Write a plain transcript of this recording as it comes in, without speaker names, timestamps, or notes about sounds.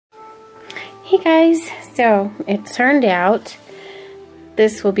Hey guys, so it turned out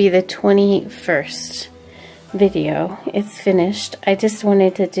this will be the 21st video. It's finished. I just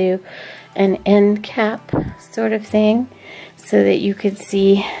wanted to do an end cap sort of thing so that you could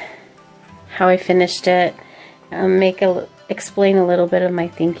see how I finished it, explain a little bit of my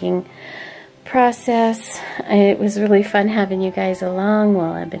thinking process. It was really fun having you guys along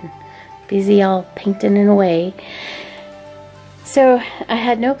while I've been busy all painting and away. So I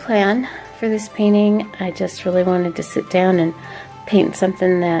had no plan for this painting. I just really wanted to sit down and paint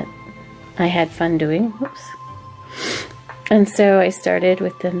something that I had fun doing. Oops. And so I started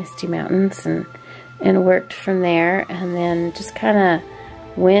with the Misty Mountains and worked from there, and then just kind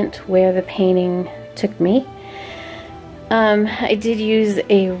of went where the painting took me. I did use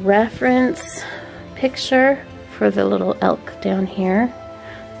a reference picture for the little elk down here.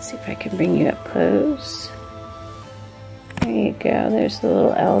 Let's see if I can bring you up close. There you go, there's the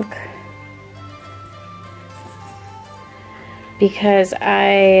little elk. Because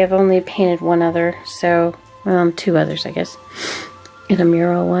I have only painted one other, so, two others I guess, and a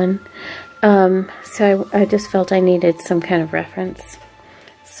mural one. So I just felt I needed some kind of reference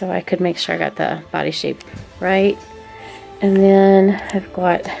so I could make sure I got the body shape right. And then I've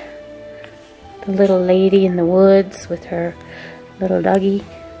got the little lady in the woods with her little doggy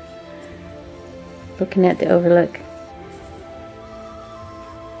looking at the overlook.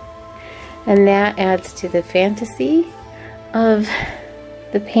 And that adds to the fantasy of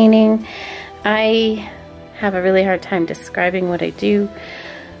the painting. I have a really hard time describing what I do,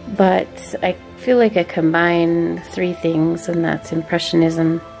 but I feel like I combine three things, and that's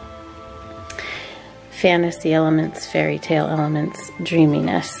impressionism, fantasy elements, fairy tale elements,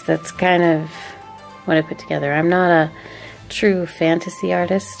 dreaminess. That's kind of what I put together. I'm not a true fantasy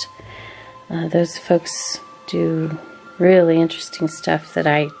artist. Those folks do really interesting stuff that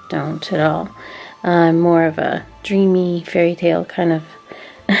I don't at all. I'm more of a dreamy fairy tale kind of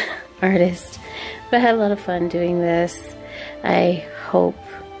artist. But I had a lot of fun doing this. I hope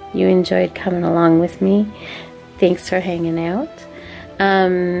you enjoyed coming along with me. Thanks for hanging out.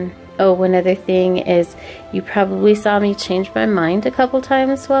 Oh, one other thing is you probably saw me change my mind a couple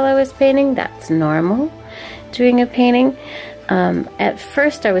times while I was painting. That's normal doing a painting. At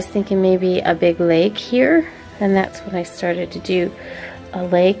first I was thinking maybe a big lake here, and that's when I started to do a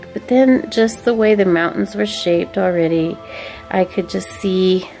lake, but then just the way the mountains were shaped already, I could just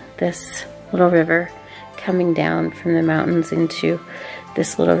see this little river coming down from the mountains into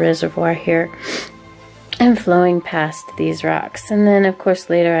this little reservoir here and flowing past these rocks. And then of course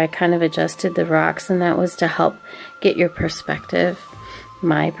later I kind of adjusted the rocks, and that was to help get your perspective,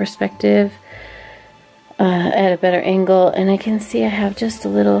 my perspective, at a better angle. And I can see I have just a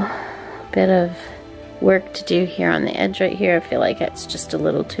little bit of work to do here on the edge right here. I feel like it's just a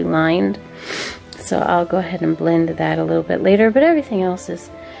little too lined, so I'll go ahead and blend that a little bit later, but everything else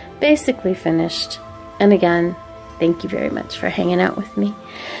is basically finished. And again, thank you very much for hanging out with me.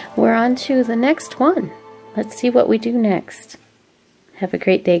 We're on to the next one. Let's see what we do next. Have a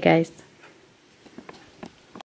great day, guys.